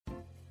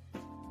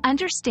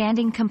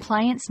Understanding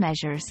Compliance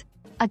Measures,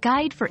 a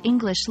guide for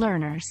English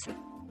learners.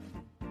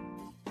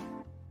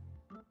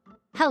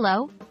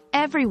 Hello,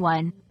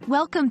 everyone.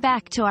 Welcome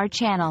back to our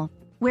channel,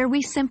 where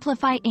we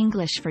simplify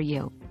English for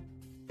you.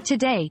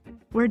 Today,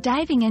 we're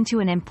diving into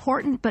an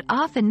important but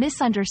often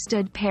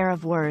misunderstood pair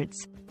of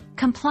words: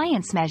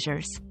 compliance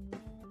measures.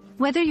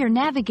 Whether you're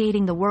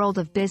navigating the world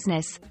of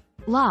business,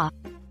 law,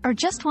 or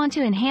just want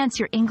to enhance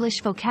your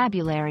English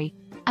vocabulary,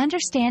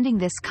 understanding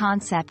this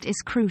concept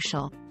is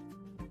crucial.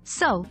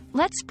 So,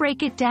 let's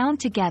break it down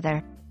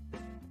together.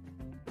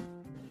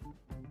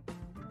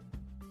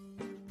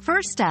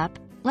 First up,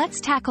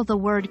 let's tackle the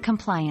word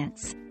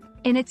compliance.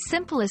 In its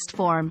simplest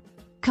form,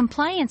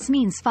 compliance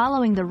means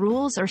following the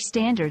rules or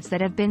standards that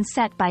have been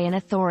set by an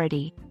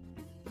authority.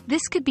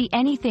 This could be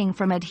anything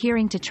from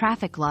adhering to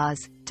traffic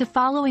laws to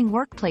following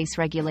workplace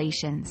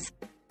regulations.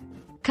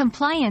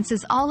 Compliance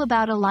is all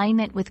about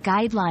alignment with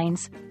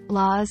guidelines,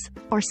 laws,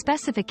 or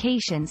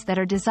specifications that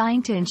are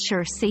designed to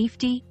ensure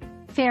safety,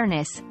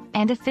 fairness,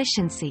 and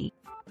efficiency.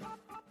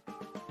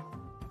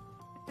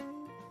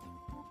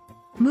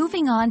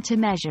 Moving on to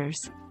measures.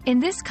 In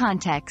this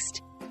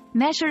context,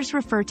 measures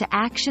refer to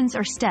actions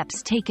or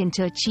steps taken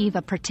to achieve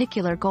a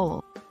particular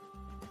goal.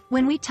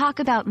 When we talk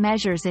about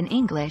measures in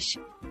English,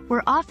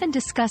 we're often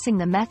discussing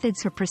the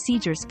methods or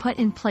procedures put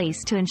in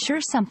place to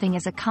ensure something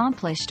is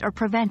accomplished or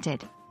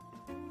prevented.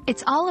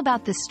 It's all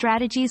about the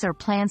strategies or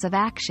plans of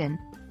action.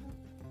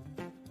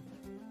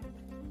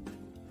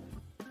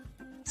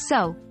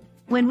 So,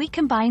 when we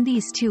combine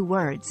these two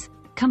words,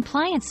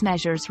 compliance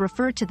measures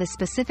refer to the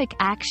specific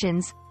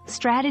actions,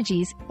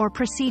 strategies, or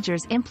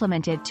procedures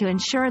implemented to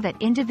ensure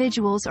that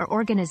individuals or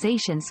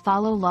organizations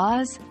follow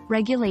laws,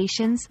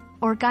 regulations,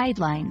 or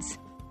guidelines.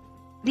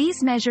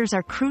 These measures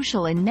are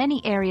crucial in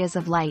many areas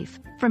of life,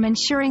 from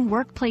ensuring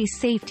workplace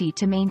safety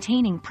to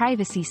maintaining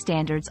privacy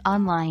standards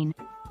online.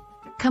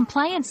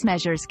 Compliance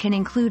measures can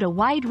include a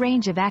wide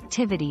range of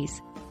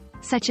activities,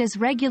 such as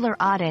regular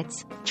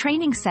audits,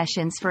 training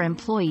sessions for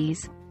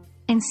employees,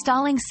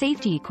 installing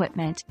safety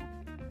equipment,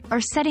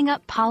 or setting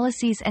up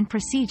policies and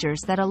procedures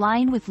that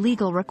align with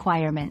legal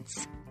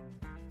requirements.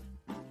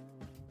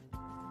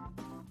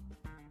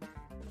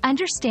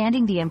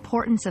 Understanding the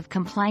importance of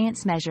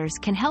compliance measures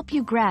can help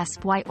you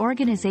grasp why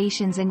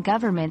organizations and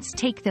governments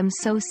take them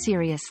so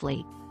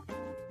seriously.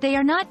 They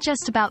are not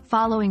just about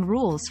following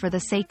rules for the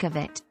sake of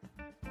it.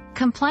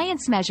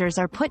 Compliance measures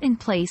are put in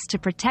place to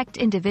protect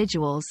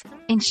individuals,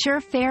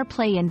 ensure fair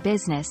play in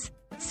business,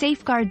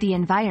 safeguard the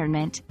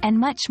environment, and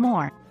much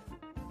more.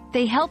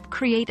 They help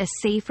create a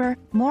safer,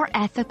 more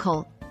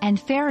ethical, and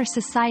fairer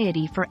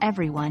society for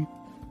everyone.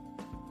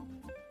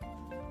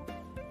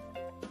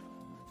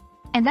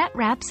 And that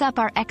wraps up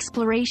our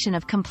exploration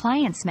of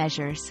compliance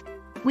measures.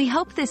 We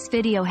hope this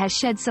video has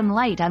shed some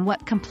light on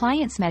what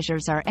compliance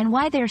measures are and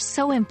why they're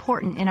so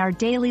important in our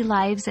daily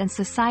lives and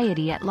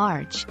society at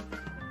large.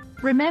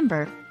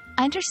 Remember,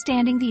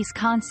 understanding these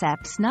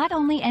concepts not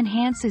only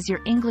enhances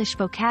your English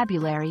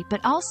vocabulary but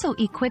also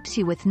equips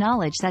you with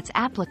knowledge that's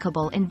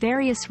applicable in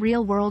various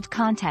real-world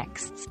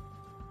contexts.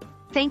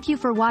 Thank you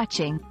for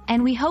watching,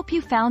 and we hope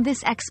you found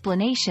this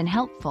explanation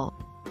helpful.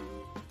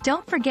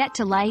 Don't forget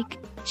to like,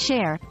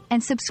 share,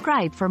 and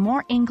subscribe for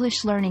more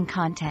English learning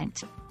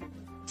content.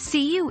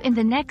 See you in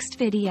the next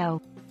video.